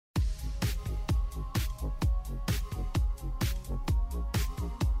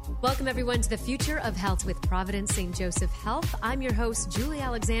Welcome, everyone, to the Future of Health with Providence St. Joseph Health. I'm your host, Julie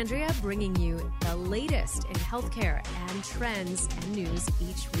Alexandria, bringing you the latest in healthcare and trends and news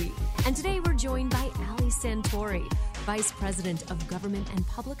each week. And today we're joined by Ali Santori, Vice President of Government and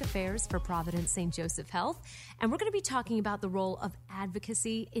Public Affairs for Providence St. Joseph Health. And we're going to be talking about the role of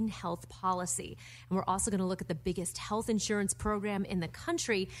advocacy in health policy. And we're also going to look at the biggest health insurance program in the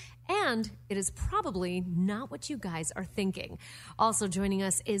country. And it is probably not what you guys are thinking. Also joining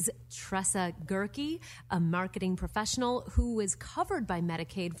us is Tressa Gerke, a marketing professional who is covered by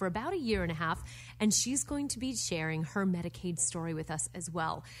Medicaid for about a year and a half. And she's going to be sharing her Medicaid story with us as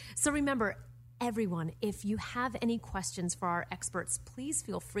well. So remember, everyone, if you have any questions for our experts, please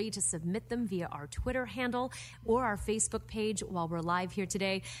feel free to submit them via our Twitter handle or our Facebook page while we're live here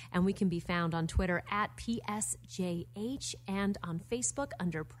today. And we can be found on Twitter at PSJH and on Facebook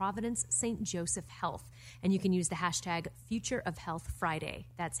under Providence St. Joseph Health. And you can use the hashtag Future of Health Friday.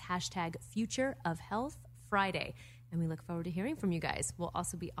 That's hashtag Future of Health Friday. And we look forward to hearing from you guys. We'll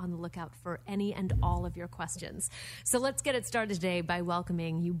also be on the lookout for any and all of your questions. So let's get it started today by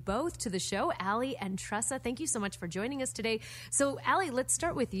welcoming you both to the show, Ali and Tressa. Thank you so much for joining us today. So Ali, let's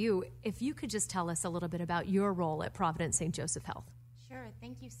start with you. If you could just tell us a little bit about your role at Providence St. Joseph Health. Sure.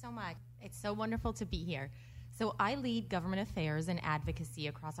 Thank you so much. It's so wonderful to be here. So I lead government affairs and advocacy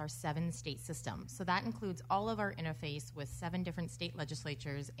across our 7-state system. So that includes all of our interface with 7 different state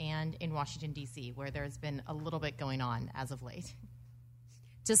legislatures and in Washington, D.C., where there's been a little bit going on as of late.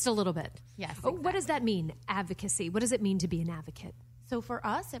 Just a little bit. Yes. Exactly. What does that mean, advocacy? What does it mean to be an advocate? So for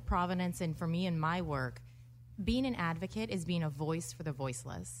us at Providence and for me in my work, being an advocate is being a voice for the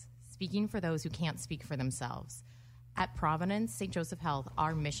voiceless, speaking for those who can't speak for themselves. At Providence St. Joseph Health,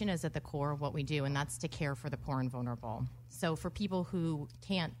 our mission is at the core of what we do, and that's to care for the poor and vulnerable. So for people who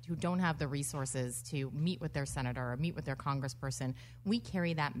don't have the resources to meet with their senator or meet with their congressperson, we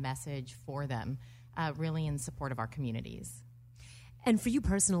carry that message for them, really in support of our communities. And for you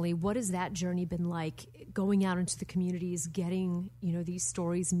personally, what has that journey been like, going out into the communities, getting, these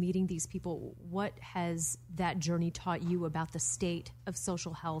stories, meeting these people? What has that journey taught you about the state of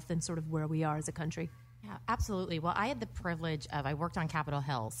social health and sort of where we are as a country? Yeah, absolutely. Well, I had the privilege I worked on Capitol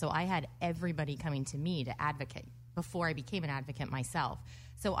Hill, so I had everybody coming to me to advocate before I became an advocate myself.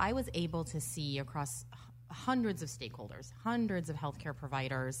 So I was able to see across hundreds of stakeholders, hundreds of healthcare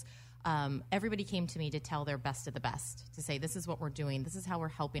providers. Everybody came to me to tell their best of the best, to say, this is what we're doing, this is how we're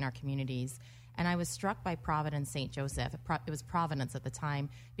helping our communities. And I was struck by Providence St. Joseph. It was Providence at the time,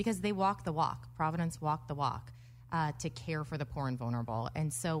 because they walk the walk. Providence walked the walk to care for the poor and vulnerable.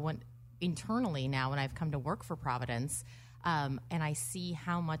 And so internally now, when I've come to work for Providence, and I see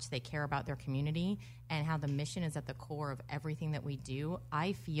how much they care about their community and how the mission is at the core of everything that we do,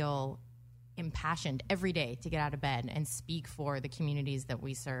 I feel impassioned every day to get out of bed and speak for the communities that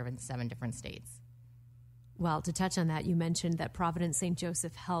we serve in 7 different states. Well, to touch on that, you mentioned that Providence St.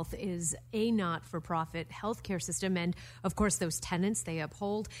 Joseph Health is a not-for-profit healthcare system, and of course those tenets they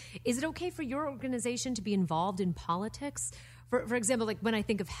uphold. Is it okay for your organization to be involved in politics? For example, like when I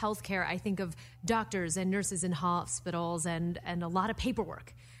think of healthcare, I think of doctors and nurses in hospitals and a lot of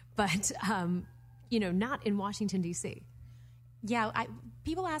paperwork, but not in Washington, D.C. Yeah,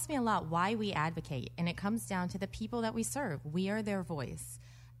 people ask me a lot why we advocate, and it comes down to the people that we serve. We are their voice.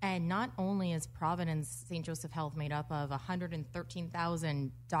 And not only is Providence St. Joseph Health made up of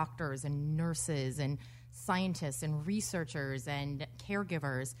 113,000 doctors and nurses and scientists and researchers and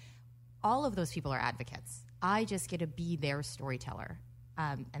caregivers, all of those people are advocates. I just get to be their storyteller,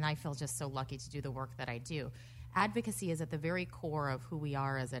 and I feel just so lucky to do the work that I do. Advocacy is at the very core of who we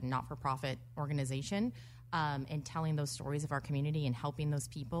are as a not-for-profit organization, and telling those stories of our community and helping those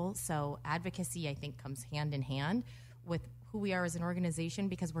people. So advocacy, I think, comes hand in hand with who we are as an organization,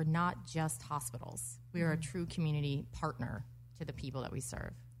 because we're not just hospitals. We are a true community partner to the people that we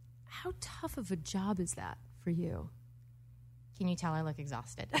serve. How tough of a job is that for you? Can you tell I look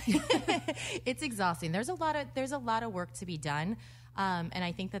exhausted? It's exhausting. There's a lot of work to be done, and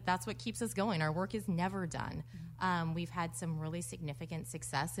I think that's what keeps us going. Our work is never done. We've had some really significant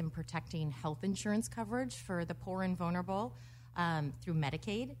success in protecting health insurance coverage for the poor and vulnerable through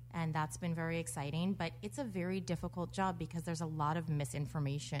Medicaid, and that's been very exciting. But it's a very difficult job because there's a lot of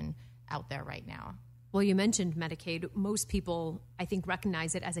misinformation out there right now. Well, you mentioned Medicaid. Most people, I think,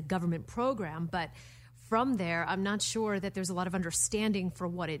 recognize it as a government program, but from there, I'm not sure that there's a lot of understanding for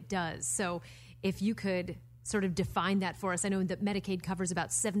what it does. So if you could sort of define that for us. I know that Medicaid covers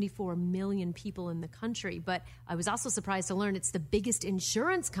about 74 million people in the country, but I was also surprised to learn it's the biggest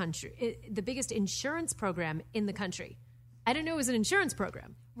insurance program in the country. I didn't know it was an insurance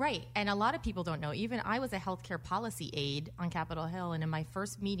program. Right. And a lot of people don't know. Even I was a healthcare policy aide on Capitol Hill, and in my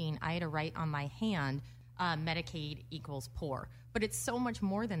first meeting, I had to write on my hand, Medicaid equals poor. But it's so much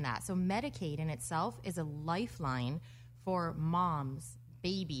more than that. So Medicaid in itself is a lifeline for moms,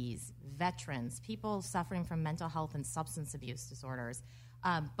 babies, veterans, people suffering from mental health and substance abuse disorders.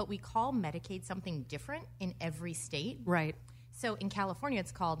 But we call Medicaid something different in every state. Right. So in California,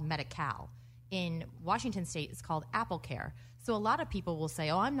 it's called Medi-Cal. In Washington State, it's called AppleCare. So a lot of people will say,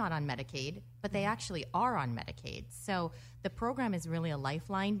 oh, I'm not on Medicaid, but they actually are on Medicaid. So the program is really a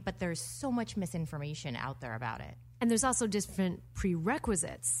lifeline, but there's so much misinformation out there about it. And there's also different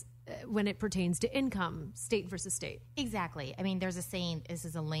prerequisites when it pertains to income, state versus state. Exactly. I mean, there's a saying, this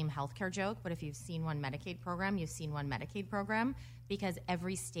is a lame healthcare joke, but if you've seen one Medicaid program, you've seen one Medicaid program, because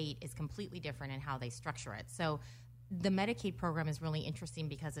every state is completely different in how they structure it. So the Medicaid program is really interesting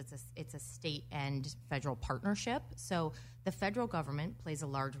because it's a state and federal partnership. So the federal government plays a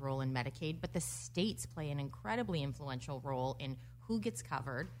large role in Medicaid, but the states play an incredibly influential role in who gets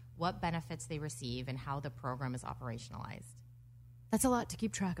covered, what benefits they receive, and how the program is operationalized. That's a lot to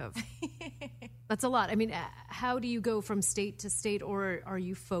keep track of. That's a lot. I mean, how do you go from state to state, or are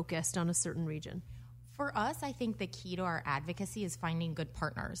you focused on a certain region? For us, I think the key to our advocacy is finding good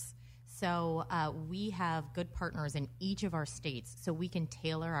partners. So we have good partners in each of our states, so we can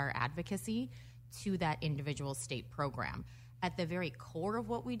tailor our advocacy to that individual state program. At the very core of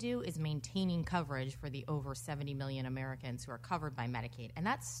what we do is maintaining coverage for the over 70 million Americans who are covered by Medicaid. And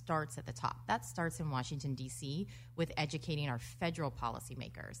that starts at the top. That starts in Washington, D.C., with educating our federal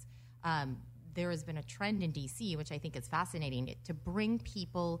policymakers. There has been a trend in D.C., which I think is fascinating, to bring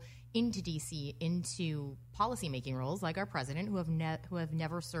people into D.C. into policymaking roles, like our president, who have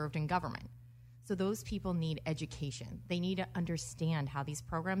never served in government. So those people need education. They need to understand how these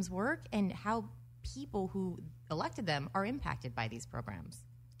programs work and how people who elected them are impacted by these programs.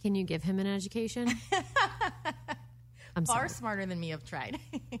 Can you give him an education? I'm Far sorry. smarter than me have tried.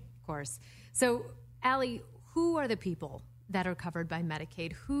 Of course. So, Allie, who are the people that are covered by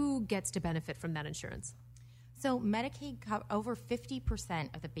Medicaid? Who gets to benefit from that insurance? So Medicaid, over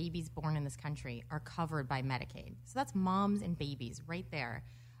 50% of the babies born in this country are covered by Medicaid. So that's moms and babies right there.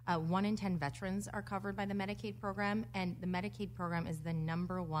 1 in 10 veterans are covered by the Medicaid program, and the Medicaid program is the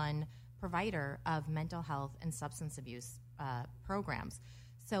 #1 provider of mental health and substance abuse programs.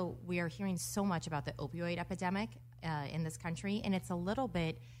 So we are hearing so much about the opioid epidemic in this country, and it's a little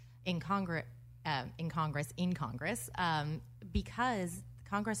bit in Congress, because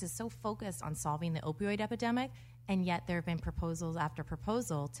Congress is so focused on solving the opioid epidemic, and yet there have been proposals after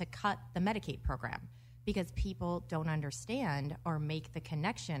proposal to cut the Medicaid program because people don't understand or make the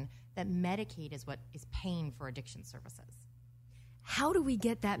connection that Medicaid is what is paying for addiction services. How do we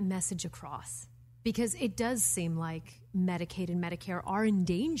get that message across? Because it does seem like Medicaid and Medicare are in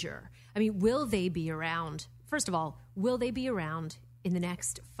danger. I mean, will they be around? First of all, will they be around in the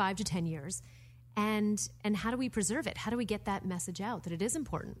next 5 to 10 years? And how do we preserve it? How do we get that message out that it is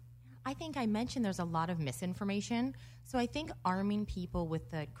important? I think I mentioned there's a lot of misinformation. So I think arming people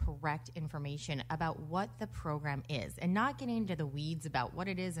with the correct information about what the program is and not getting into the weeds about what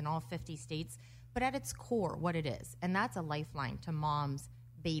it is in all 50 states, but at its core, what it is. And that's a lifeline to moms,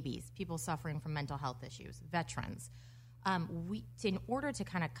 babies, people suffering from mental health issues, veterans. In order to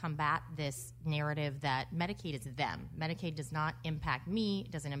kind of combat this narrative that Medicaid is them, Medicaid does not impact me,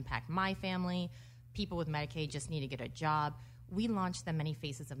 doesn't impact my family, people with Medicaid just need to get a job, we launched the Many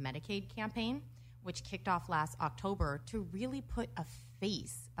Faces of Medicaid campaign, which kicked off last October to really put a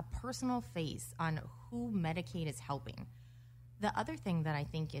face, a personal face, on who Medicaid is helping. The other thing that I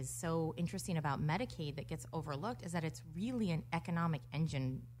think is so interesting about Medicaid that gets overlooked is that it's really an economic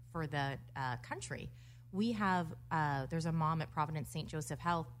engine for the country. We have, there's a mom at Providence St. Joseph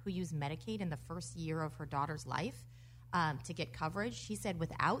Health who used Medicaid in the first year of her daughter's life to get coverage. She said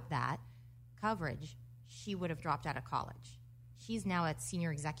without that coverage, she would have dropped out of college. She's now a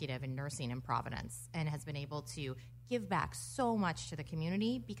senior executive in nursing in Providence and has been able to give back so much to the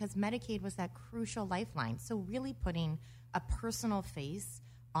community because Medicaid was that crucial lifeline. So really putting a personal face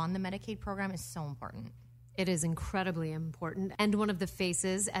on the Medicaid program is so important. It is incredibly important. And one of the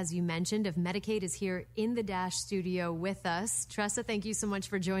faces, as you mentioned, of Medicaid is here in the Dash studio with us. Tressa, thank you so much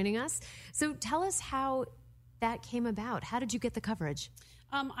for joining us. So tell us how that came about. How did you get the coverage?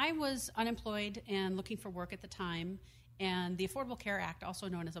 I was unemployed and looking for work at the time, and the Affordable Care Act, also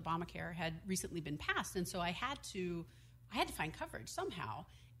known as Obamacare, had recently been passed, and so I had to find coverage somehow,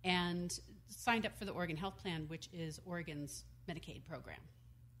 and signed up for the Oregon Health Plan, which is Oregon's Medicaid program.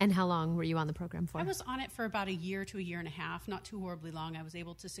 And how long were you on the program for? I was on it for about a year to a year and a half, not too horribly long. I was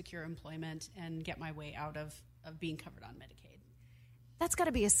able to secure employment and get my way out of of being covered on Medicaid. That's got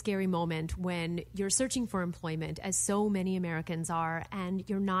to be a scary moment when you're searching for employment, as so many Americans are, and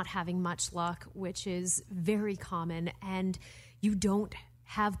you're not having much luck, which is very common, and you don't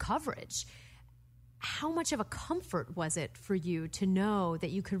have coverage. How much of a comfort was it for you to know that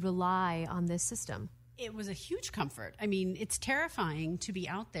you could rely on this system? It was a huge comfort. I mean, it's terrifying to be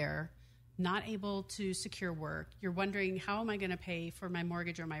out there, not able to secure work. You're wondering, how am I going to pay for my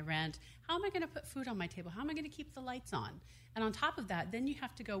mortgage or my rent? How am I going to put food on my table? How am I going to keep the lights on? And on top of that, then you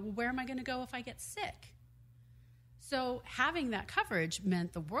have to go, well, where am I going to go if I get sick? So having that coverage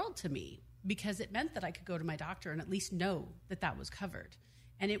meant the world to me, because it meant that I could go to my doctor and at least know that that was covered.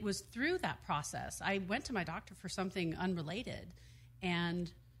 And it was through that process. I went to my doctor for something unrelated, and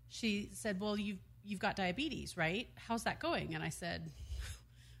she said, well, you've got diabetes, right? How's that going? And I said,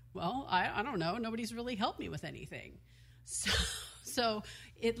 well, I don't know. Nobody's really helped me with anything. So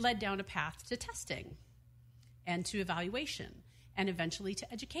it led down a path to testing and to evaluation and eventually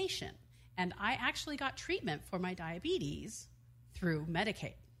to education. And I actually got treatment for my diabetes through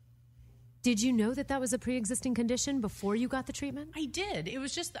Medicaid. Did you know that that was a pre-existing condition before you got the treatment? I did. It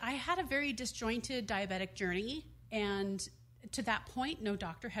was just, I had a very disjointed diabetic journey, and to that point, no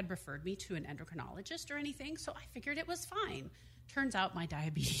doctor had referred me to an endocrinologist or anything, so I figured it was fine. Turns out my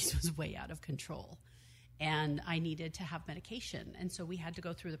diabetes was way out of control, and I needed to have medication. And so we had to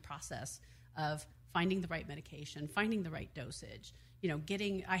go through the process of finding the right medication, finding the right dosage,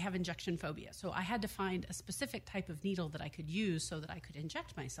 I have injection phobia. So I had to find a specific type of needle that I could use so that I could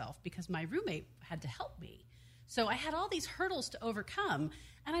inject myself, because my roommate had to help me. So I had all these hurdles to overcome,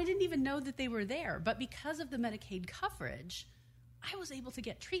 and I didn't even know that they were there. But because of the Medicaid coverage, I was able to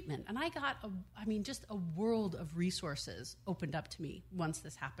get treatment, and I got just a world of resources opened up to me once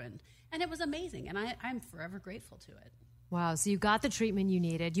this happened. And it was amazing, and I'm forever grateful to it. Wow, so you got the treatment you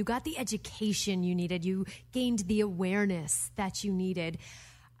needed, you got the education you needed, you gained the awareness that you needed.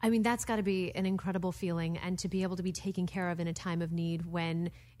 I mean, that's got to be an incredible feeling, and to be able to be taken care of in a time of need when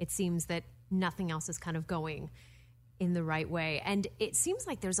it seems that nothing else is kind of going in the right way. And it seems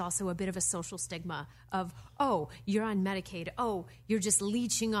like there's also a bit of a social stigma of, oh, you're on Medicaid, oh, you're just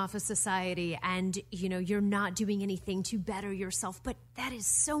leeching off of society, and you're not doing anything to better yourself. But that is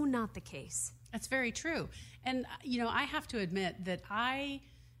so not the case. That's very true. And, I have to admit that I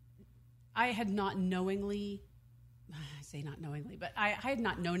had not knowingly, I say not knowingly, but I had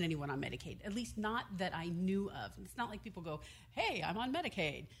not known anyone on Medicaid, at least not that I knew of. It's not like people go, hey, I'm on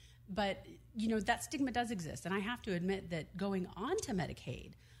Medicaid. But, that stigma does exist. And I have to admit that going on to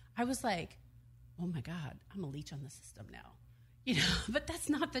Medicaid, I was like, oh my God, I'm a leech on the system now. But that's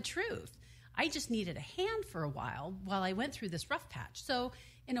not the truth. I just needed a hand for a while I went through this rough patch. So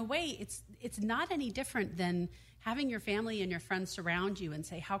in a way, it's not any different than having your family and your friends surround you and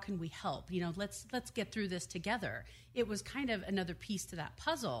say, how can we help? Let's get through this together. It was kind of another piece to that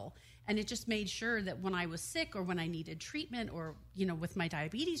puzzle. And it just made sure that when I was sick or when I needed treatment or, with my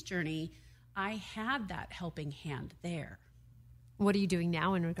diabetes journey, I had that helping hand there. What are you doing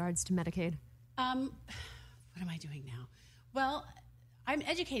now in regards to Medicaid? What am I doing now? Well, I'm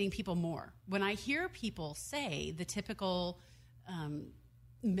educating people more. When I hear people say the typical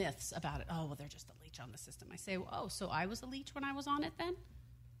myths about it, oh, well, they're just a leech on the system. I say, oh, so I was a leech when I was on it then?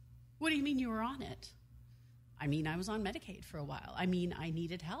 What do you mean you were on it? I mean, I was on Medicaid for a while. I mean, I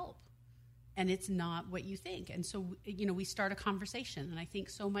needed help. And it's not what you think. And so, we start a conversation. And I think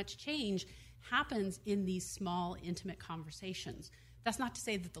so much change happens in these small, intimate conversations. That's not to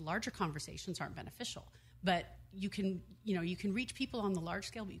say that the larger conversations aren't beneficial. But you can reach people on the large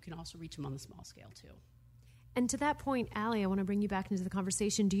scale, but you can also reach them on the small scale too. And to that point, Allie, I want to bring you back into the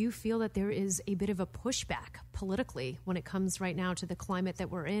conversation. Do you feel that there is a bit of a pushback politically when it comes right now to the climate that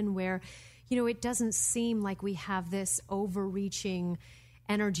we're in, where, it doesn't seem like we have this overreaching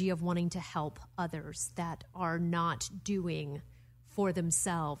energy of wanting to help others that are not doing for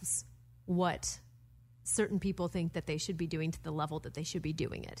themselves what certain people think that they should be doing to the level that they should be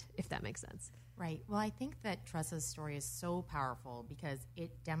doing it, if that makes sense? Right. Well, I think that Tressa's story is so powerful because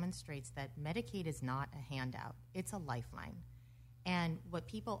it demonstrates that Medicaid is not a handout. It's a lifeline. And what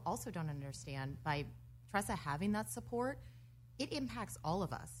people also don't understand, by Tressa having that support, it impacts all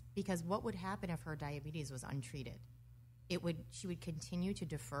of us, because what would happen if her diabetes was untreated? She would continue to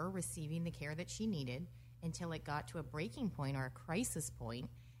defer receiving the care that she needed until it got to a breaking point or a crisis point,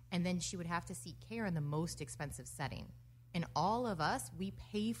 and then she would have to seek care in the most expensive setting. And all of us, we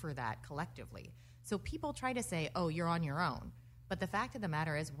pay for that collectively. So people try to say, oh, you're on your own. But the fact of the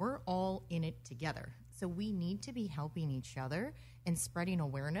matter is we're all in it together. So we need to be helping each other and spreading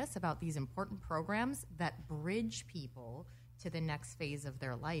awareness about these important programs that bridge people to the next phase of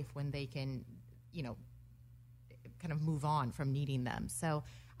their life when they can, kind of move on from needing them. So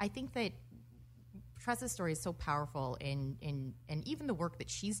I think that Tressa's story is so powerful in even the work that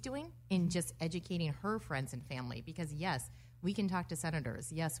she's doing in just educating her friends and family, because yes, we can talk to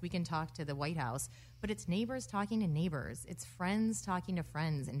senators. Yes, we can talk to the White House, but it's neighbors talking to neighbors. It's friends talking to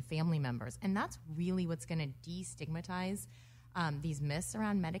friends and family members. And that's really what's going to destigmatize these myths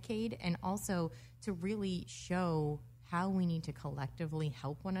around Medicaid, and also to really show how we need to collectively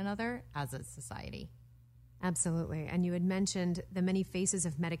help one another as a society. Absolutely. And you had mentioned the Many Faces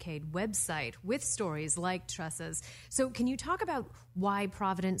of Medicaid website with stories like Tressa's. So can you talk about why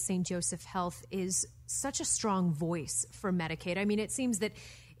Providence St. Joseph Health is such a strong voice for Medicaid? I mean, it seems that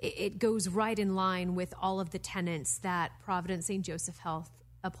it goes right in line with all of the tenets that Providence St. Joseph Health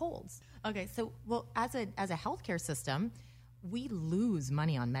upholds. Okay, so, well, as a healthcare system, we lose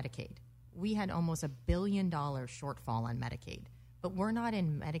money on Medicaid. We had almost $1 billion shortfall on Medicaid. But we're not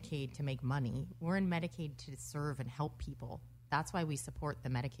in Medicaid to make money. We're in Medicaid to serve and help people. That's why we support the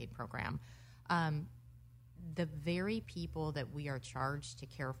Medicaid program. The very people that we are charged to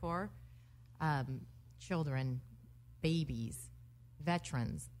care for, children, babies,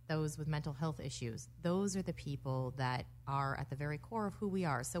 veterans, those with mental health issues, those are the people that are at the very core of who we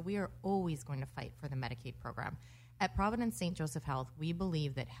are. So we are always going to fight for the Medicaid program. At Providence St. Joseph Health, we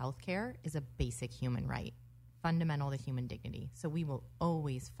believe that health care is a basic human right, fundamental to human dignity. So we will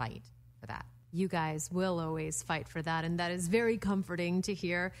always fight for that. You guys will always fight for that, and that is very comforting to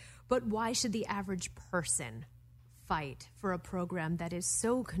hear. But why should the average person fight for a program that is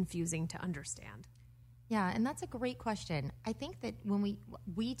so confusing to understand? Yeah, and that's a great question. I think that when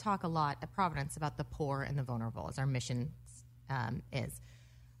we talk a lot at Providence about the poor and the vulnerable, as our mission is.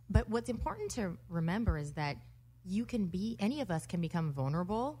 But what's important to remember is that any of us can become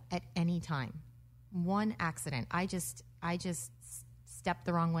vulnerable at any time. One accident. I just stepped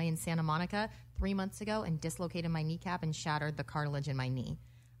the wrong way in Santa Monica 3 months ago and dislocated my kneecap and shattered the cartilage in my knee.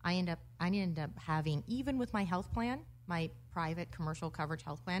 I ended up having, even with my health plan, my private commercial coverage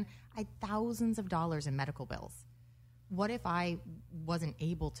health plan, I had thousands of dollars in medical bills. What if I wasn't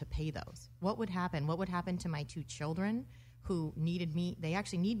able to pay those? What would happen? What would happen to my 2 children who needed me? They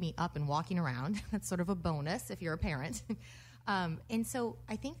actually need me up and walking around. That's sort of a bonus if you're a parent. And so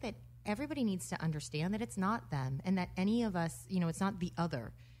I think that everybody needs to understand that it's not them, and that any of us, it's not the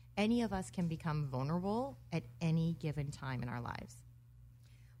other. Any of us can become vulnerable at any given time in our lives.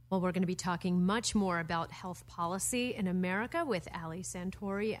 Well, we're going to be talking much more about health policy in America with Ali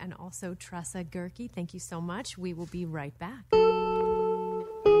Santori and also Tressa Gerke. Thank you so much. We will be right back.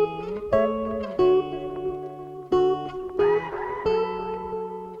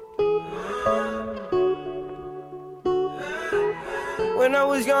 When I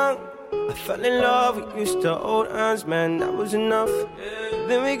was young, I fell in love, we used to hold hands, man, that was enough.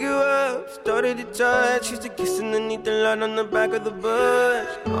 Then we grew up, started to touch, used to kiss underneath the light on the back of the bus.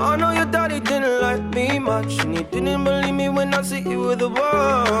 I know your daddy didn't like me much, and he didn't believe me when I said you were the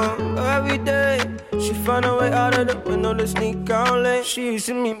one. But every day, she found a way out of the window to sneak out late. She used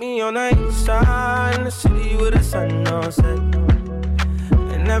to meet me on the east side in the city with the sun on set.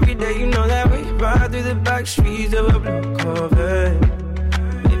 And every day, you know that we ride through the back streets of a blue Corvette.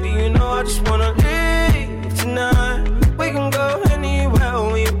 I just wanna leave tonight. We can go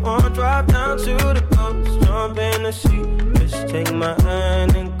anywhere we want. Drive down to the coast, jump in the sea. Just take my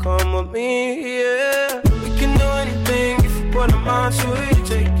hand and come with me, yeah. We can do anything if you put a mind to it. You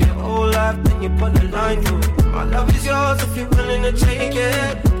take your whole life, then you put a line through it. My love is yours if you're willing to take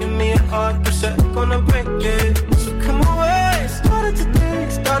it. Give me a heart, cause I'm gonna break it. So come away, started today,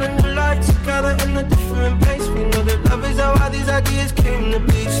 start a new life together in a different place. We know that love is how all these ideas came to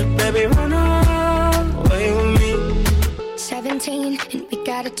be. So baby, run away with me. 17, and we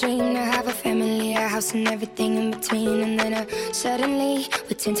got a dream to have a family, a house and everything in between. And then suddenly,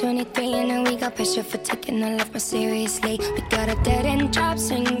 we're 10, 23, and now we got pressure for taking our life more seriously. We got a dead-end jobs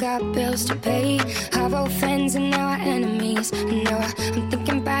and got bills to pay. Our old friends and now our enemies. And now I'm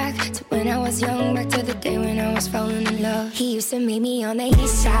thinking back to when I was young, back to the day when I was falling in love. He used to meet me on the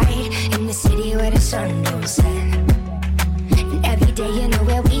east side, in the city where the sun don't set. And every day, you know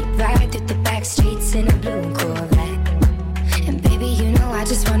where we ride through the back streets in a blue Corvette. And baby, you know I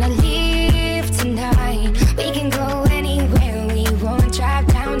just wanna leave tonight. We can go anywhere we want. Drive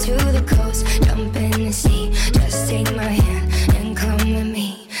down to the coast, jump in the sea. Just take my hand and come with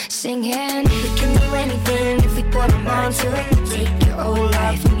me, singing. We can do anything if we put our mind to it. Take your whole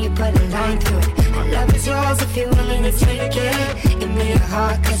life and you put a line through it. My love is yours if you're willing to take it. Give me your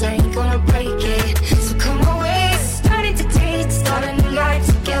heart, cause I ain't gonna break it. So come away, starting to taste, start a new life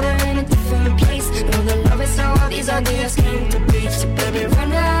together in a different place. Know that love is how all these ideas came to be. So baby,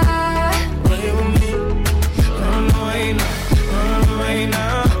 run away with me, run away.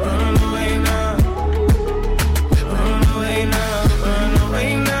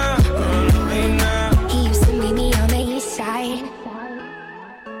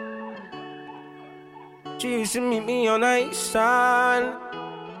 side.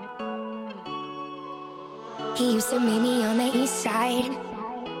 He used to meet me on the east side.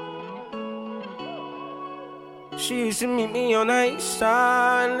 She used to meet me on the east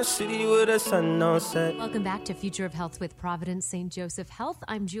side, in the city with the sun don't set. Welcome back to Future of Health with Providence St. Joseph Health.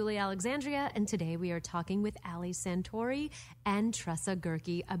 I'm Julie Alexandria, and today we are talking with Ali Santori and Tressa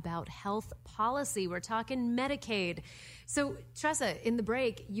Gerke about health policy. We're talking Medicaid. So, Tressa, in the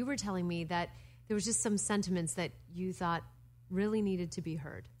break, you were telling me that there was just some sentiments that you thought really needed to be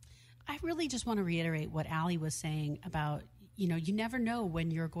heard. I really just want to reiterate what Ali was saying about, you never know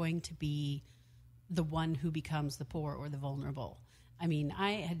when you're going to be the one who becomes the poor or the vulnerable. I mean,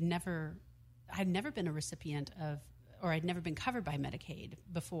 I'd never been a recipient of, or I'd never been covered by Medicaid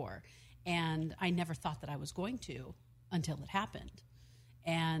before. And I never thought that I was going to until it happened.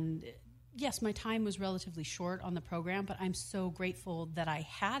 And yes, my time was relatively short on the program, but I'm so grateful that I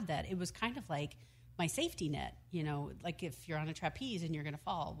had that. It was kind of like my safety net, like if you're on a trapeze and you're going to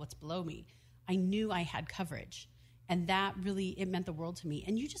fall, what's below me? I knew I had coverage. And that really, it meant the world to me.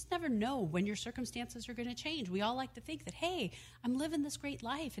 And you just never know when your circumstances are going to change. We all like to think that, hey, I'm living this great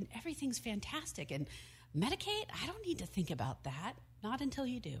life and everything's fantastic. And Medicaid, I don't need to think about that. Not until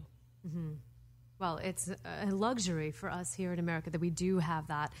you do. Mm-hmm. Well, it's a luxury for us here in America that we do have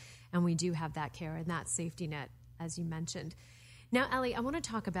that, and we do have that care and that safety net, as you mentioned. Now, Ali, I want to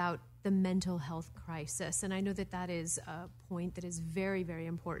talk about the mental health crisis, and I know that that is a point that is very, very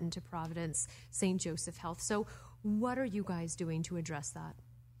important to Providence St. Joseph Health. So what are you guys doing to address that?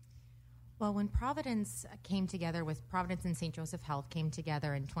 Well, when Providence came together with Providence and St. Joseph Health came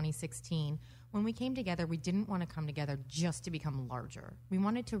together in 2016, when we came together, we didn't want to come together just to become larger. We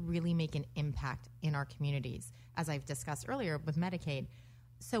wanted to really make an impact in our communities, as I've discussed earlier with Medicaid.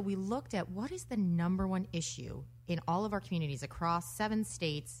 So we looked at what is the number one issue in all of our communities across 7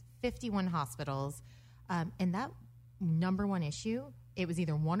 states, 51 hospitals, and that number one issue, it was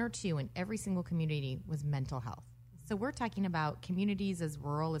either 1 or 2 in every single community, was mental health. So we're talking about communities as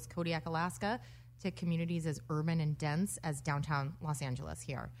rural as Kodiak, Alaska, to communities as urban and dense as downtown Los Angeles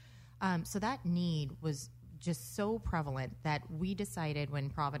here. So that need was just so prevalent that we decided when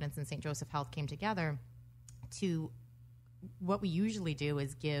Providence and St. Joseph Health came together to, what we usually do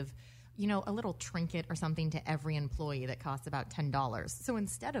is give, a little trinket or something to every employee that costs about $10. So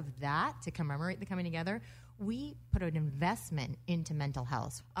instead of that, to commemorate the coming together, we put an investment into mental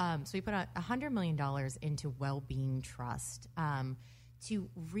health. So we put $100 million into Wellbeing Trust to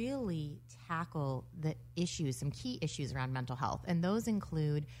really tackle the issues, some key issues around mental health. And those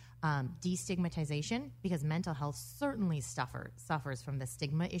include destigmatization, because mental health certainly suffers from the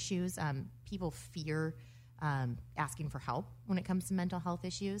stigma issues. People fear asking for help when it comes to mental health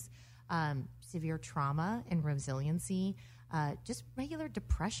issues, severe trauma and resiliency, just regular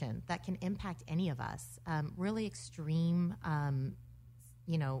depression that can impact any of us. Really extreme,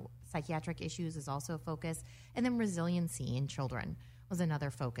 psychiatric issues is also a focus. And then resiliency in children was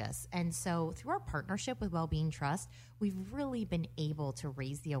another focus. And so through our partnership with Wellbeing Trust, we've really been able to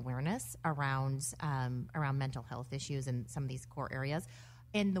raise the awareness around mental health issues in some of these core areas.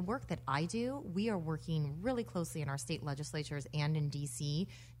 And the work that I do, we are working really closely in our state legislatures and in D.C.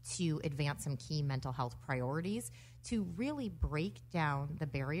 to advance some key mental health priorities to really break down the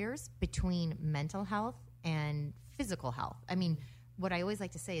barriers between mental health and physical health. I mean, what I always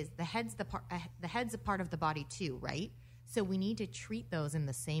like to say is the head's a part of the body too, right? So we need to treat those in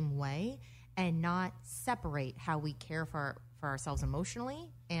the same way and not separate how we care for ourselves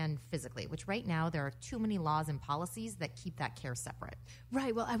emotionally and physically, which right now there are too many laws and policies that keep that care separate.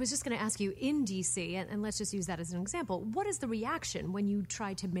 Right. Well, I was just going to ask you, in D.C., and let's just use that as an example, what is the reaction when you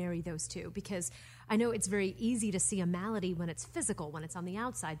try to marry those two? Because I know it's very easy to see a malady when it's physical, when it's on the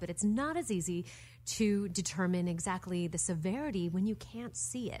outside, but it's not as easy to determine exactly the severity when you can't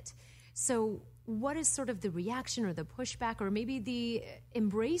see it. So what is sort of the reaction or the pushback or maybe the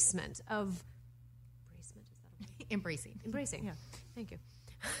embracement of... Embracing, yeah. Thank you.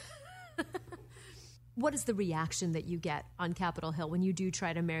 What is the reaction that you get on Capitol Hill when you do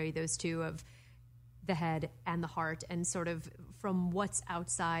try to marry those two of the head and the heart and sort of from what's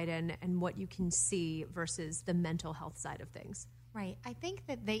outside and what you can see versus the mental health side of things? Right. I think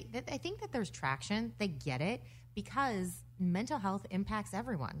that there's traction. They get it because mental health impacts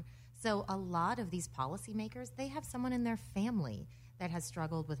everyone. So a lot of these policymakers, they have someone in their family that has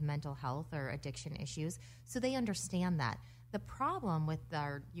struggled with mental health or addiction issues, so they understand that. The problem with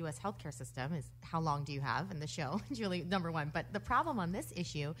our U.S. healthcare system is how long do you have in the show, Julie, number one. But the problem on this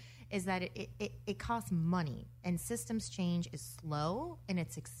issue is that it costs money, and systems change is slow and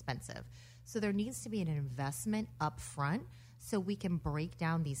it's expensive. So there needs to be an investment up front so we can break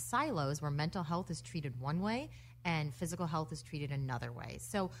down these silos where mental health is treated one way and physical health is treated another way.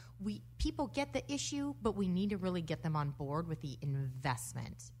 So people get the issue, but we need to really get them on board with the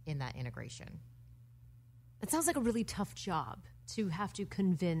investment in that integration. It sounds like a really tough job to have to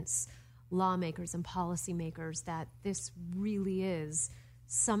convince lawmakers and policymakers that this really is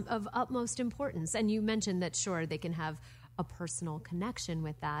some of utmost importance. And you mentioned that, sure, they can have a personal connection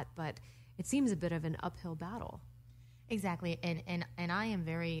with that, but it seems a bit of an uphill battle. Exactly, and I am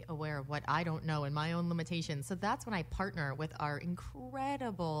very aware of what I don't know and my own limitations. So that's when I partner with our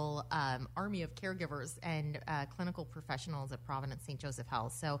incredible army of caregivers and clinical professionals at Providence St. Joseph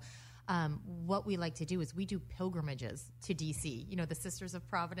Health. So what we like to do is we do pilgrimages to D.C. You know, the Sisters of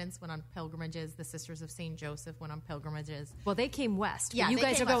Providence went on pilgrimages. The Sisters of St. Joseph went on pilgrimages. Well, they came west. Yeah, you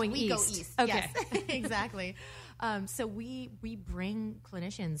guys are going east. We go east. Okay. Yes, exactly. So we bring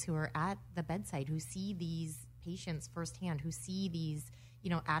clinicians who are at the bedside who see these patients firsthand, who see these,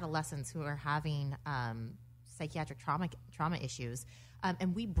 adolescents who are having psychiatric trauma issues,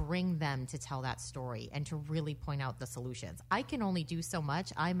 and we bring them to tell that story and to really point out the solutions. I can only do so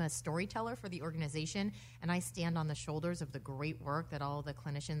much. I'm a storyteller for the organization, and I stand on the shoulders of the great work that all the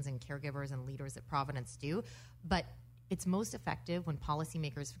clinicians and caregivers and leaders at Providence do. But it's most effective when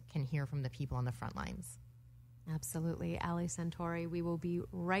policymakers can hear from the people on the front lines. Absolutely. Ali Santori, we will be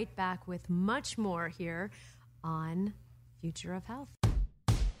right back with much more here on Future of Health.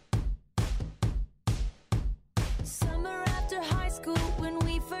 Summer after high school when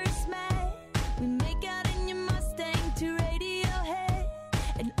we first met, we make out in your Mustang to Radiohead.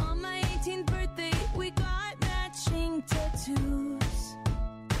 And on my 18th birthday, we got matching tattoos.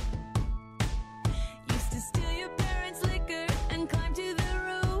 Used to steal your parents' liquor and climb to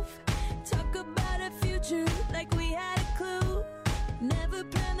the roof. Talk about a future like we had a clue. Never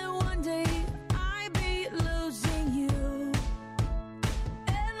planned that one day I'd be losing you.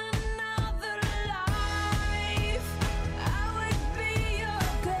 In another life, I would be your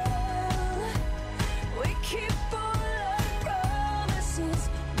girl.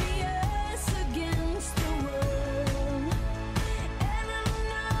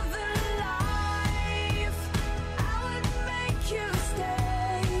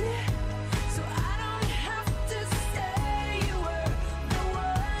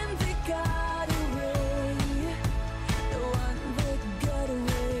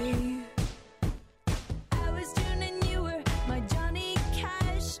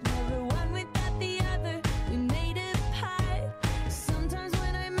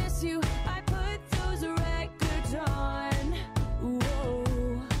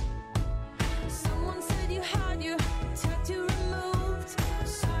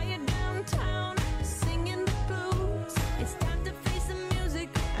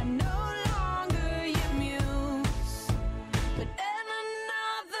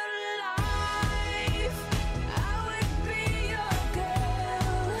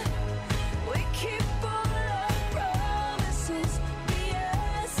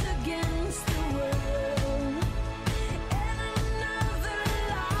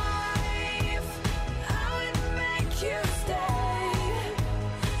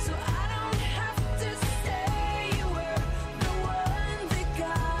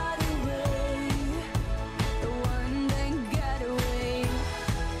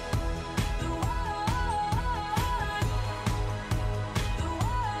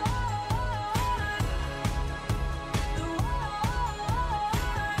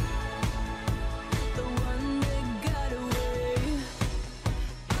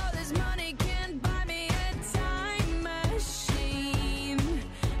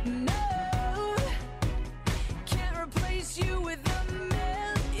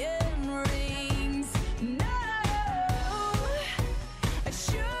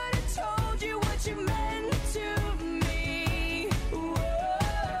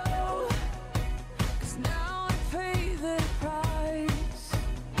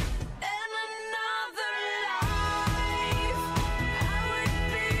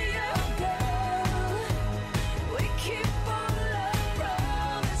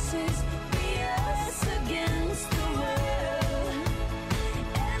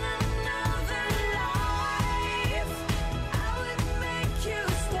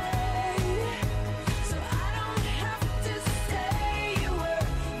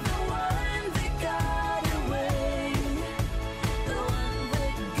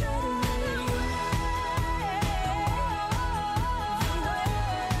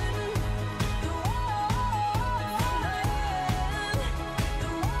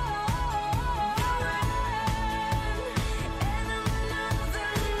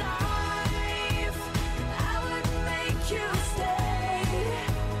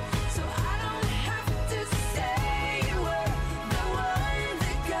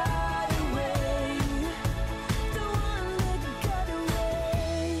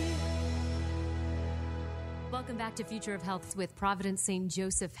 back to Future of Health with Providence St.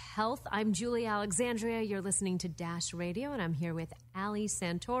 Joseph Health. I'm Julie Alexandria. You're listening to Dash Radio, and I'm here with Ali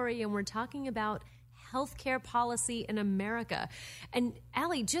Santori, and we're talking about healthcare policy in America. And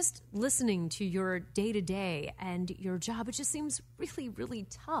Ali, just listening to your day-to-day and your job, it just seems really, really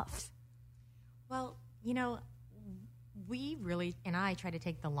tough. Well, you know, we really, and I try to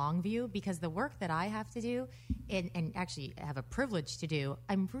take the long view because the work that I have to do and actually have a privilege to do,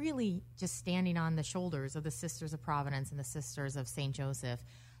 I'm really just standing on the shoulders of the Sisters of Providence and the Sisters of St. Joseph.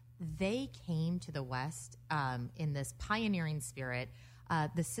 They came to the West in this pioneering spirit.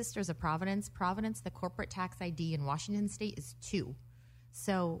 The Sisters of Providence, the corporate tax ID in Washington State is 2.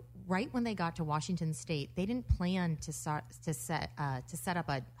 So right when they got to Washington State, they didn't plan to set up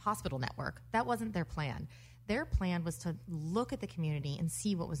a hospital network. That wasn't their plan. Their plan was to look at the community and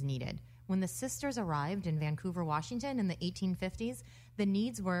see what was needed. When the sisters arrived in Vancouver, Washington in the 1850s, the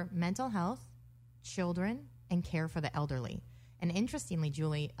needs were mental health, children, and care for the elderly. And interestingly,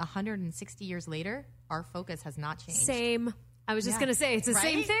 Julie, 160 years later, our focus has not changed. Same. I was just going to say, it's the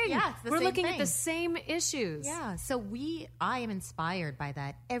same thing. Yeah, it's the We're same looking thing. at the same issues. Yeah, so I am inspired by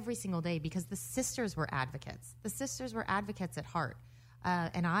that every single day because the sisters were advocates. The sisters were advocates at heart.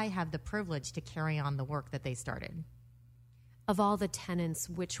 And I have the privilege to carry on the work that they started. Of all the tenants,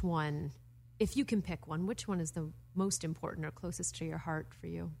 which one, if you can pick one, which one is the most important or closest to your heart for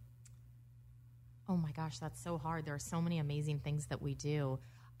you? Oh my gosh, that's so hard. There are so many amazing things that we do.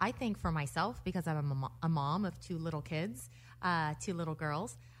 I think for myself, because I'm a mom of 2 little kids, 2 little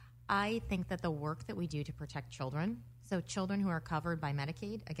girls, I think that the work that we do to protect children, so children who are covered by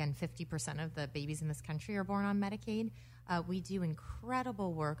Medicaid, again, 50% of the babies in this country are born on Medicaid. We do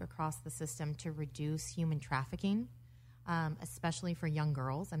incredible work across the system to reduce human trafficking, especially for young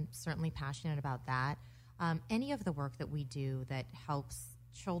girls. I'm certainly passionate about that. Any of the work that we do that helps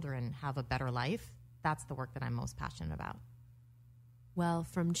children have a better life, that's the work that I'm most passionate about. Well,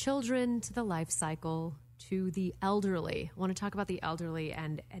 from children to the life cycle to the elderly. I want to talk about the elderly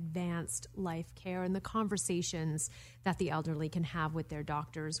and advanced life care and the conversations that the elderly can have with their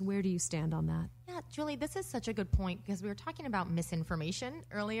doctors. Where do you stand on that? Yeah, Julie, this is such a good point because we were talking about misinformation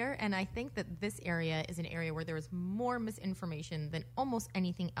earlier, and I think that this area is an area where there is more misinformation than almost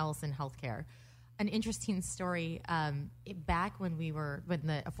anything else in healthcare. An interesting story, back when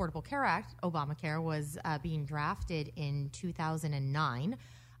the Affordable Care Act, Obamacare, was being drafted in 2009,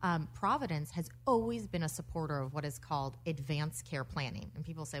 Providence has always been a supporter of what is called advanced care planning. And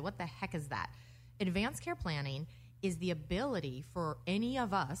people say, what the heck is that? Advanced care planning is the ability for any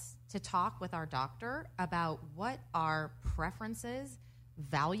of us to talk with our doctor about what our preferences,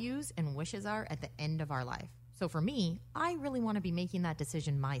 values, and wishes are at the end of our life. So for me, I really want to be making that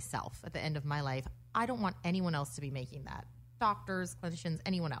decision myself at the end of my life. I don't want anyone else to be making that. Doctors, clinicians,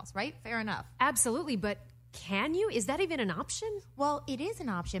 anyone else, right? Fair enough. Absolutely, but can you? Is that even an option? Well, it is an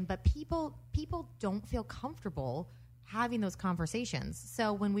option, but people don't feel comfortable having those conversations.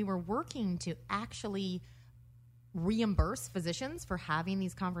 So when we were working to actually reimburse physicians for having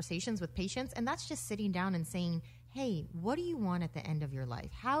these conversations with patients, and that's just sitting down and saying, hey, what do you want at the end of your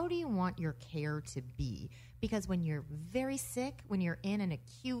life? How do you want your care to be? Because when you're very sick, when you're in an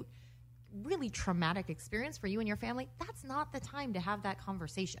acute, really traumatic experience for you and your family, that's not the time to have that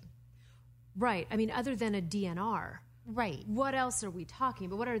conversation. Right. I mean, other than a DNR. Right. What else are we talking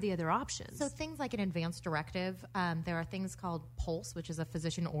about? What are the other options? So things like an advanced directive. There are things called PULSE, which is a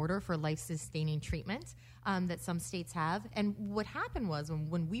physician order for life-sustaining treatment that some states have. And what happened was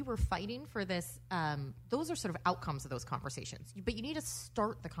when we were fighting for this, those are sort of outcomes of those conversations. But you need to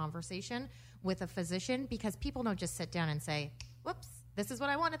start the conversation with a physician because people don't just sit down and say, whoops, this is what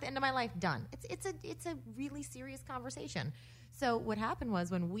I want at the end of my life, done. It's a really serious conversation. So what happened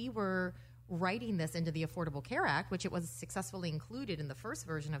was when we were writing this into the Affordable Care Act, which it was successfully included in the first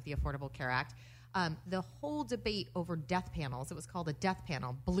version of the Affordable Care Act, the whole debate over death panels, it was called a death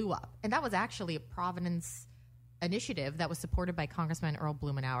panel, blew up. And that was actually a Providence initiative that was supported by Congressman Earl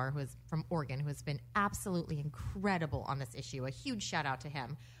Blumenauer, who is from Oregon, who has been absolutely incredible on this issue. A huge shout out to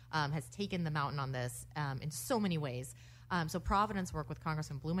him, has taken the mountain on this in so many ways. So Providence worked with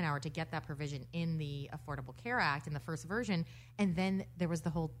Congressman Blumenauer to get that provision in the Affordable Care Act in the first version. And then there was the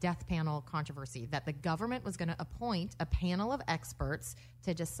whole death panel controversy that the government was going to appoint a panel of experts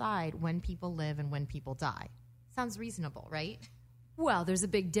to decide when people live and when people die. Sounds reasonable, right? Well, there's a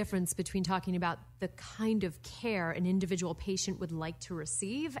big difference between talking about the kind of care an individual patient would like to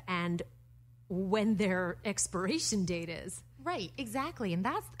receive and when their expiration date is. Right, exactly. And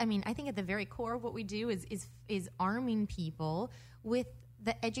that's, I mean, I think at the very core of what we do is arming people with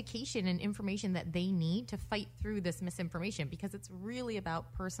the education and information that they need to fight through this misinformation, because it's really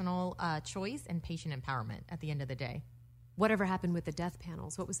about personal choice and patient empowerment at the end of the day. Whatever happened with the death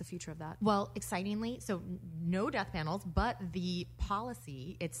panels? What was the future of that? Well, excitingly, so no death panels, but the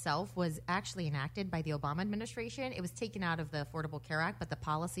policy itself was actually enacted by the Obama administration. It was taken out of the Affordable Care Act, but the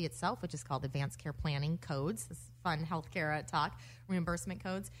policy itself, which is called Advanced Care Planning Codes, this fun healthcare talk, reimbursement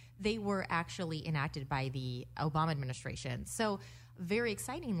codes, they were actually enacted by the Obama administration. So very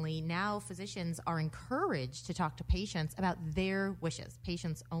excitingly, now physicians are encouraged to talk to patients about their wishes,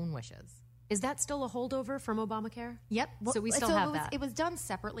 patients' own wishes. Is that still a holdover from Obamacare? Yep. So we still have that. It was done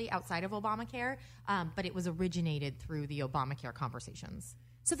separately outside of Obamacare, but it was originated through the Obamacare conversations.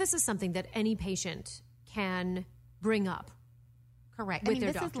 So this is something that any patient can bring up. Correct. With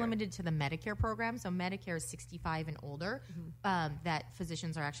their this doctor. is limited to the Medicare program. So Medicare is 65 and older, that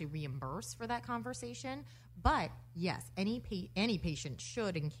physicians are actually reimbursed for that conversation. But yes, any patient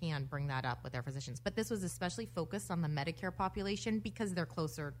should and can bring that up with their physicians. But this was especially focused on the Medicare population because they're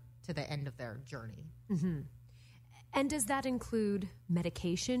closer to the end of their journey. Mm-hmm. And does that include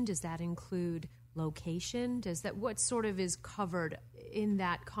medication? Does that include location? What sort of is covered in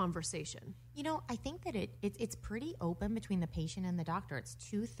that conversation? You know, I think that it's pretty open between the patient and the doctor. It's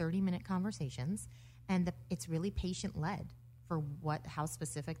 2 30-minute conversations, and it's really patient-led for how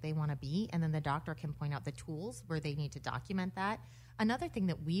specific they want to be, and then the doctor can point out the tools where they need to document that. Another thing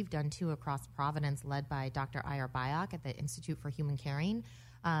that we've done, too, across Providence, led by Dr. Iyer Bayok at the Institute for Human Caring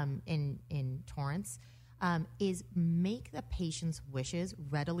in Torrance, is make the patient's wishes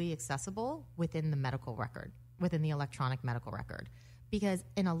readily accessible within the medical record, within the electronic medical record. Because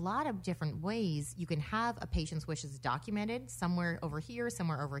in a lot of different ways, you can have a patient's wishes documented somewhere over here,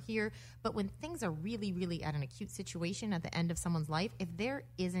 but when things are really, really at an acute situation at the end of someone's life, if there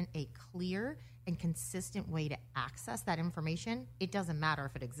isn't a clear and consistent way to access that information, it doesn't matter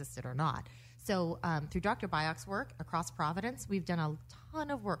if it existed or not. So through Dr. Bayok's work across Providence, we've done a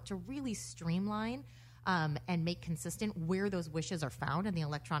ton of work to really streamline and make consistent where those wishes are found in the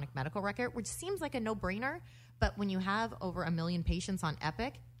electronic medical record, which seems like a no-brainer, but when you have over 1 million patients on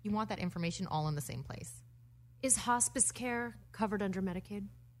Epic, you want that information all in the same place. Is hospice care covered under Medicaid?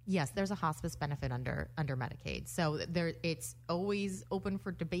 Yes, there's a hospice benefit under Medicaid. So it's always open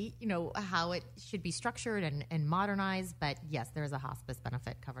for debate, how it should be structured and modernized, but yes, there's a hospice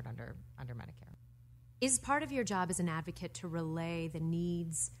benefit covered under Medicare. Is part of your job as an advocate to relay the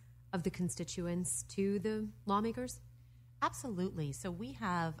needs of the constituents to the lawmakers? Absolutely. So we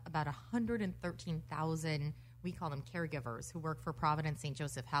have about 113,000, we call them caregivers, who work for Providence St.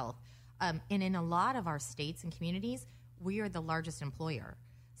 Joseph Health. And in a lot of our states and communities, we are the largest employer.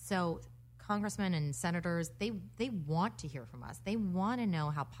 So congressmen and senators, they want to hear from us. They want to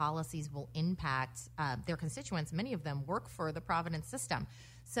know how policies will impact their constituents. Many of them work for the Providence system.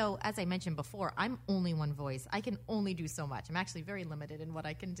 So as I mentioned before, I'm only one voice. I can only do so much. I'm actually very limited in what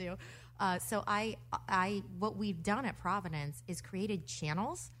I can do. So what we've done at Providence is created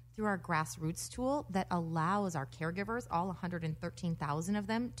channels through our grassroots tool that allows our caregivers, all 113,000 of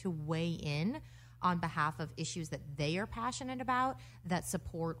them, to weigh in on behalf of issues that they are passionate about that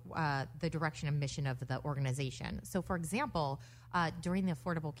support the direction and mission of the organization. So, for example, during the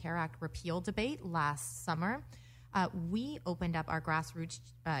Affordable Care Act repeal debate last summer, we opened up our grassroots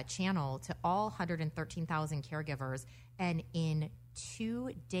channel to all 113,000 caregivers, and in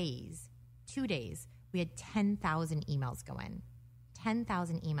 2 days, we had 10,000 emails go in.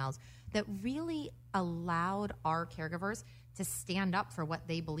 10,000 emails that really allowed our caregivers to stand up for what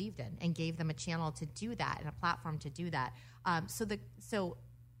they believed in and gave them a channel to do that and a platform to do that. So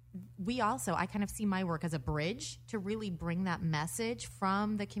we also, I kind of see my work as a bridge to really bring that message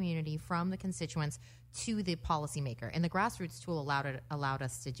from the community, from the constituents, to the policymaker. And the grassroots tool allowed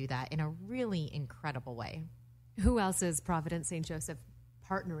us to do that in a really incredible way. Who else is Providence St. Joseph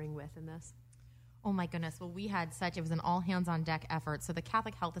partnering with in this? Oh my goodness. Well, it was an all hands on deck effort. So the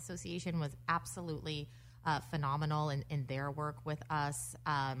Catholic Health Association was absolutely phenomenal in their work with us.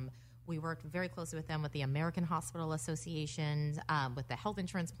 We worked very closely with them, with the American Hospital Association, with the health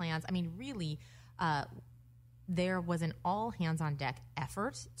insurance plans. I mean, really, there was an all hands on deck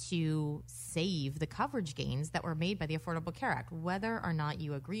effort to save the coverage gains that were made by the Affordable Care Act. Whether or not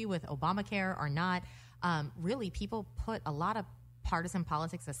you agree with Obamacare or not, really, people put a lot of partisan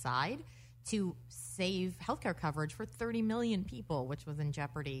politics aside to save healthcare coverage for 30 million people, which was in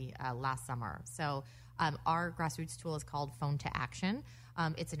jeopardy last summer. So our grassroots tool is called Phone to Action.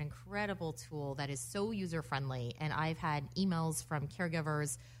 It's an incredible tool that is so user-friendly, and I've had emails from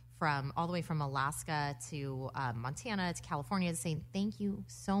caregivers from all the way from Alaska to Montana to California saying, thank you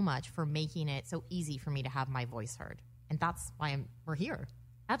so much for making it so easy for me to have my voice heard. And that's why we're here.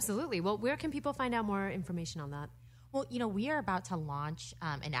 Absolutely. Well, where can people find out more information on that? Well, we are about to launch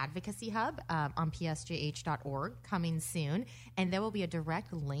an advocacy hub on psjh.org coming soon, and there will be a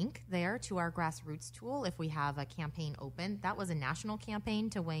direct link there to our grassroots tool if we have a campaign open. That was a national campaign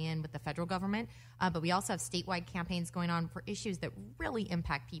to weigh in with the federal government, but we also have statewide campaigns going on for issues that really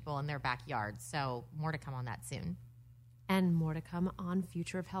impact people in their backyards. So more to come on that soon. And more to come on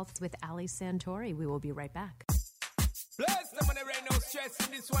Future of Health with Ali Santori. We will be right back. Bless them when there ain't no stress,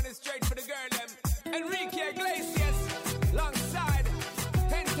 and this one is straight for the girl, them. Enrique Iglesias, alongside,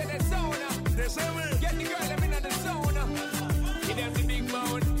 enter the zone. Get the girl, them in the zone. Give them the big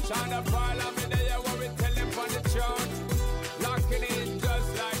bone. Shonda Parliament, they are what we tell them on the throne. Locking in just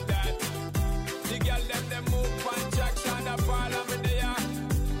like that. The girl, them move on track. Shonda Parliament, they are.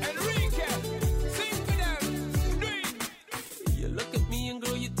 Enrique, sing to them. Do it. You look at me and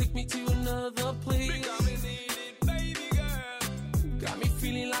girl, you take me to another place.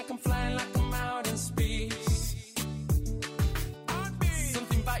 Feeling like I'm flying, like I'm out in space.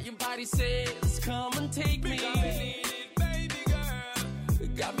 Something about your body says, come and take me.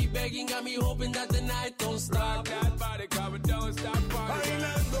 Got me begging, got me hoping that the night don't stop. That body cover don't stop.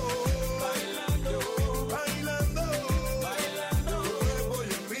 Bailando, bailando, bailando, bailando. Tu cuerpo y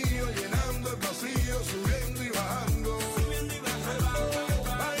el mío llenando el vacío, subiendo y bajando.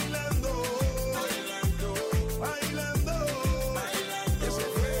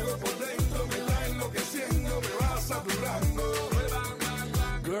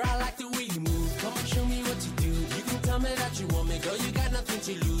 Girl, I like the way you move. Come on, show me what you do. You can tell me that you want me, girl. You got nothing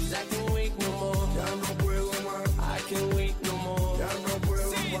to lose. I can't wait no more. Ya no puedo más. I can't wait no more. Ya no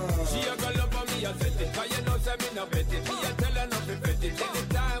puedo más. She a go love me, I set it. 'Cause you know, say me no bet it. Me a tell her not to bet it.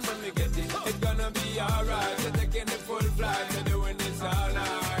 Anytime when we get it, it's gonna be alright. We're taking the full flight. We're doing this all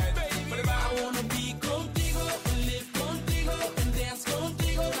night. But I wanna be contigo and live contigo and dance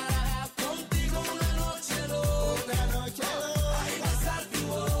contigo. Gotta have contigo una noche loca. Ay, besarte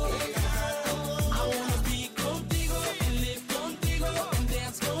hoy. I wanna be contigo and live contigo and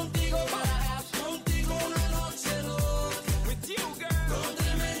dance contigo. Gotta have contigo una noche loca. with you, girl, Con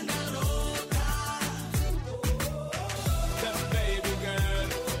tremenda loca. the baby girl,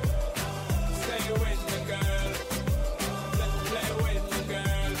 stay with me, girl. Let's play with me,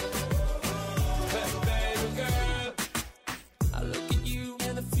 girl. The baby girl. I look at you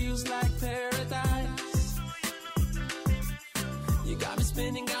and it feels like paradise. You got me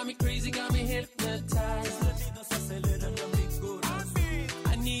spinning, got me crazy, got me hypnotized.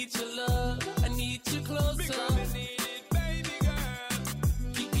 I need your love, I need you closer. Baby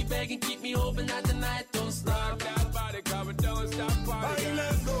girl, Keep me begging, keep me hoping that the night don't stop. that body cover don't stop.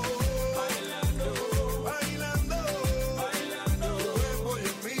 Bailando, bailando, bailando, bailando. Tu cuerpo y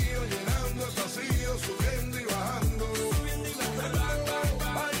el mío llenando el vacío, subiendo y bajando.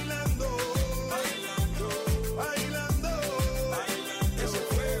 Bailando, bailando, bailando. Ese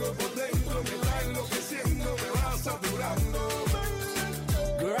fuego por dentro me está enloqueciendo, me va saturando.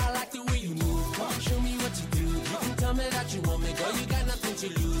 Girl, I like the way you move. Come on, show me what you do. You can tell me that you want me, girl. You got nothing to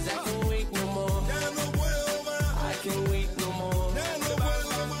lose. I can't wait no more. Ya no puedo más, I can't wait no more. ya no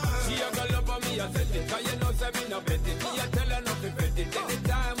puedo más. She a go love on me, I set it. 'Cause you know, say me no bet it. Me a tell her not to bet it.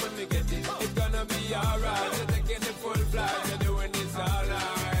 Anytime when we get it, it's gonna be alright. We're taking the full flight. We're doing this all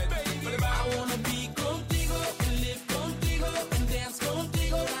night. But if I wanna be contigo and live contigo and dance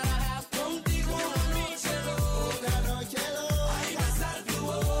contigo. Gotta have contigo una noche loca. Ay, besarte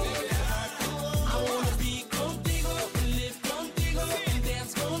hoy. I wanna be contigo and live contigo and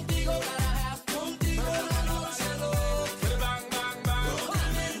dance contigo. Gotta have contigo una noche loca. bang, bang, bang,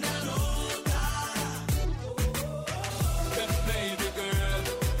 Tremenda loca. the baby girl,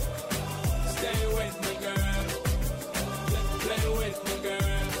 stay with me, girl. Play with me,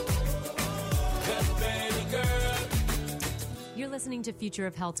 girl. The baby girl. You're listening to Future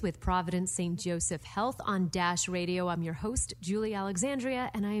of Health with Providence St. Joseph Health on Dash Radio. I'm your host, Julie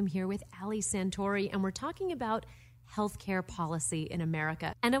Alexandria, and I am here with Ali Santori, and we're talking about healthcare policy in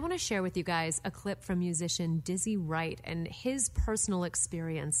America. And I want to share with you guys a clip from musician Dizzy Wright and his personal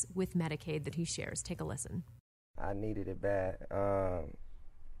experience with Medicaid that he shares. Take a listen. I needed it bad.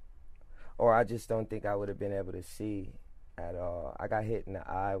 Or I just don't think I would have been able to see at all. I got hit in the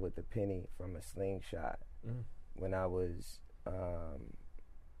eye with a penny from a slingshot when I was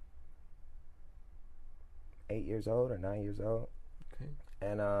 8 years old or 9 years old. Okay.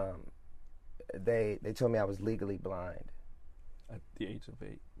 And they told me I was legally blind. At the age of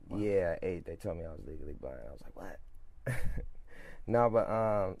 8. Wow. Yeah, 8. They told me I was legally blind. I was like, what? No, but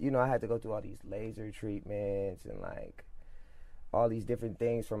I had to go through all these laser treatments and like all these different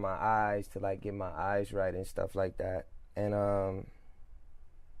things for my eyes to like get my eyes right and stuff like that. And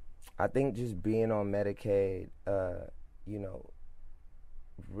I think just being on Medicaid,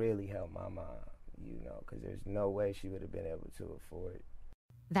 really helped my mom, because there's no way she would have been able to afford it.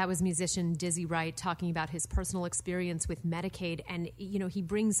 That was musician Dizzy Wright talking about his personal experience with Medicaid. And, he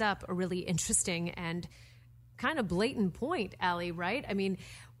brings up a really interesting and kind of blatant point, Allie, right? I mean,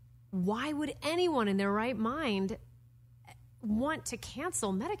 why would anyone in their right mind want to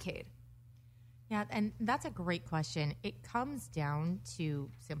cancel Medicaid? Yeah, and that's a great question. It comes down to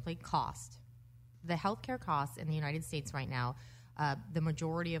simply cost. The healthcare costs in the United States right now, the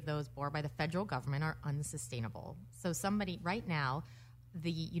majority of those borne by the federal government are unsustainable. So right now, the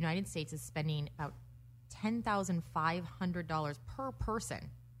United States is spending about $10,500 per person,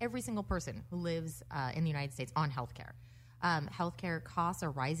 every single person who lives in the United States on healthcare. Healthcare costs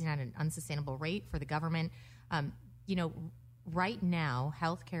are rising at an unsustainable rate for the government. Right now,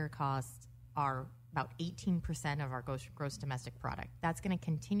 healthcare costs are about 18% of our gross domestic product. That's going to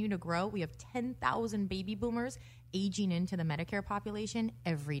continue to grow. We have 10,000 baby boomers aging into the Medicare population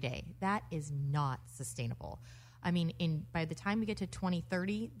every day. That is not sustainable. I mean, by the time we get to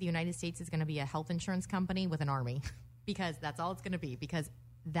 2030, the United States is going to be a health insurance company with an army because that's all it's going to be, because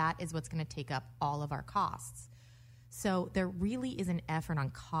that is what's going to take up all of our costs. So there really is an effort on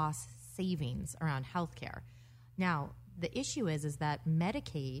cost savings around healthcare. Now, the issue is that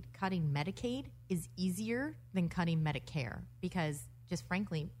cutting Medicaid is easier than cutting Medicare because, just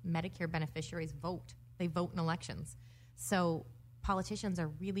frankly, Medicare beneficiaries vote. They vote in elections. So politicians are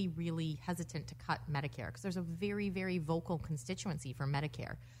really, really hesitant to cut Medicare because there's a very, very vocal constituency for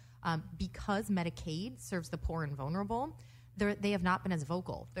Medicare. Because Medicaid serves the poor and vulnerable, they have not been as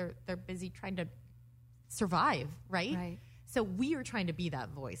vocal. They're busy trying to survive, right? Right. So we are trying to be that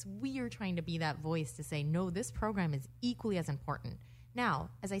voice. We are trying to be that voice to say, no, this program is equally as important.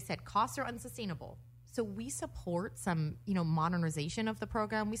 Now, as I said, costs are unsustainable. So we support some, modernization of the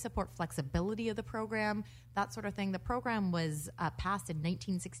program. We support flexibility of the program, that sort of thing. The program was passed in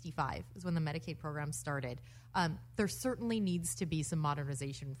 1965 is when the Medicaid program started. There certainly needs to be some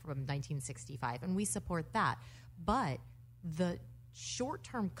modernization from 1965, and we support that. But the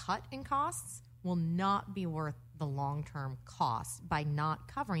short-term cut in costs will not be worth the long-term cost by not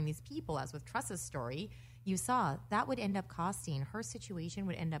covering these people. As with Tressa's story, you saw that would end up costing, her situation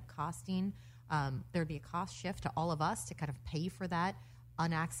would end up costing, there'd be a cost shift to all of us to kind of pay for that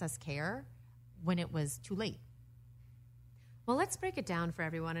unaccessed care when it was too late. Well, let's break it down for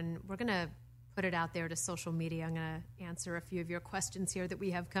everyone, and we're going to put it out there to social media. I'm going to answer a few of your questions here that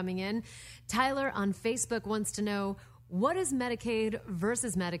we have coming in. Tyler on Facebook wants to know, what is Medicaid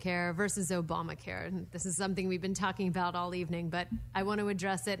versus Medicare versus Obamacare? And this is something we've been talking about all evening, but I want to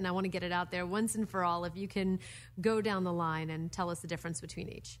address it and I want to get it out there once and for all. If you can go down the line and tell us the difference between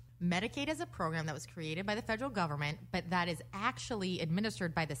each. Medicaid is a program that was created by the federal government, but that is actually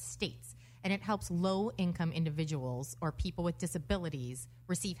administered by the states. And it helps low-income individuals or people with disabilities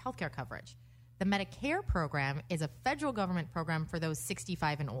receive health care coverage. The Medicare program is a federal government program for those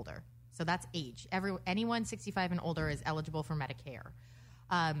 65 and older. So that's age. Anyone 65 and older is eligible for Medicare.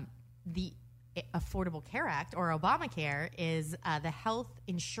 The Affordable Care Act, or Obamacare, is the health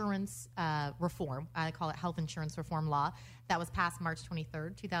insurance reform. I call it health insurance reform law that was passed March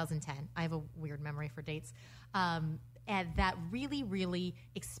 23rd, 2010. I have a weird memory for dates. And that really, really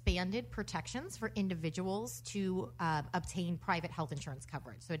expanded protections for individuals to obtain private health insurance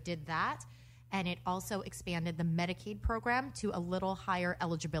coverage. So it did that. And it also expanded the Medicaid program to a little higher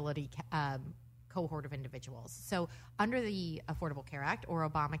eligibility cohort of individuals. So under the Affordable Care Act, or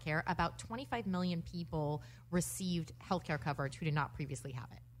Obamacare, about 25 million people received health care coverage who did not previously have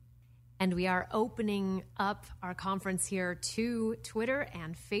it. And we are opening up our conference here to Twitter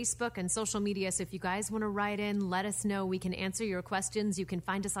and Facebook and social media. So if you guys want to write in, let us know. We can answer your questions. You can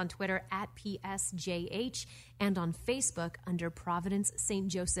find us on Twitter at PSJH and on Facebook under Providence St.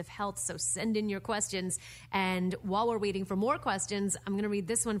 Joseph Health. So send in your questions. And while we're waiting for more questions, I'm going to read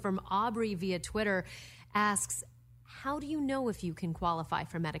this one from Aubrey via Twitter. Asks, how do you know if you can qualify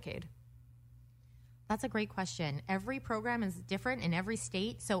for Medicaid? That's a great question. Every program is different in every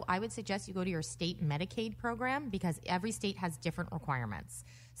state, so I would suggest you go to your state Medicaid program because every state has different requirements.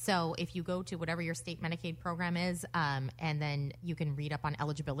 So if you go to whatever your state Medicaid program is, and then you can read up on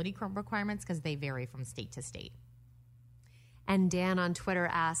eligibility requirements because they vary from state to state. And Dan on Twitter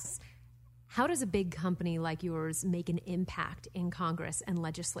asks, how does a big company like yours make an impact in Congress and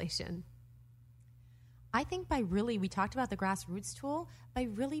legislation? I think we talked about the grassroots tool, by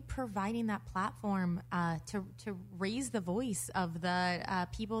really providing that platform to raise the voice of the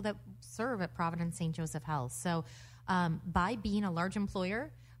people that serve at Providence St. Joseph Health. So by being a large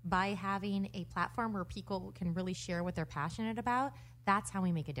employer, by having a platform where people can really share what they're passionate about. That's how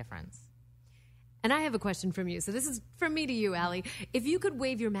we make a difference. And I have a question from you. So this is from me to you, Allie. If you could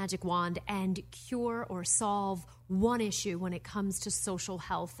wave your magic wand and cure or solve one issue when it comes to social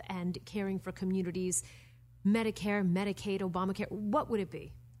health and caring for communities, Medicare, Medicaid, Obamacare, what would it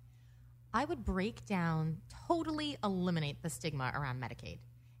be? I would break down, totally eliminate the stigma around Medicaid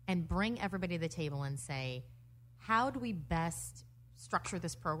and bring everybody to the table and say, how do we best structure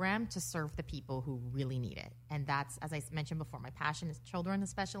this program to serve the people who really need it? And that's, as I mentioned before, my passion is children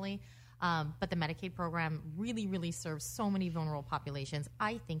especially. But the Medicaid program really, really serves so many vulnerable populations.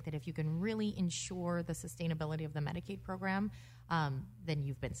 I think that if you can really ensure the sustainability of the Medicaid program, then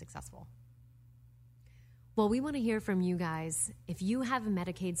you've been successful. Well, we want to hear from you guys. If you have a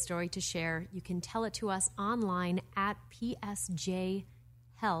Medicaid story to share, you can tell it to us online at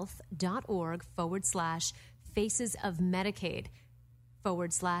psjhealth.org/Faces of Medicaid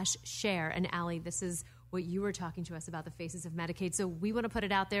 /share. And Allie, this is what you were talking to us about, the Faces of Medicaid. So we want to put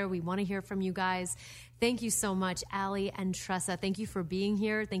it out there. We want to hear from you guys. Thank you so much, Allie and Tressa. Thank you for being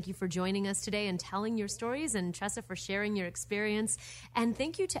here. Thank you for joining us today and telling your stories, and Tressa for sharing your experience. And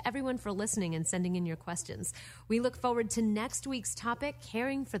thank you to everyone for listening and sending in your questions. We look forward to next week's topic,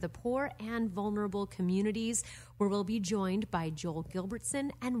 caring for the poor and vulnerable communities, where we'll be joined by Joel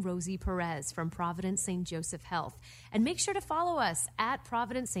Gilbertson and Rosie Perez from Providence St. Joseph Health. And make sure to follow us at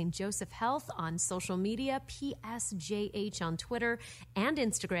Providence St. Joseph Health on social media, PSJH on Twitter and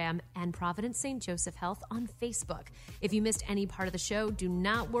Instagram, and Providence St. Joseph Health on Facebook. If you missed any part of the show, do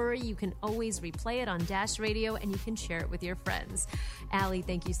not worry. You can always replay it on Dash Radio, and you can share it with your friends. Allie,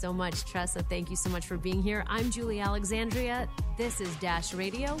 thank you so much. Tressa, thank you so much for being here. I'm Julie Alexandria. This is Dash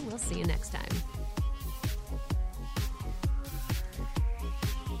Radio. We'll see you next time.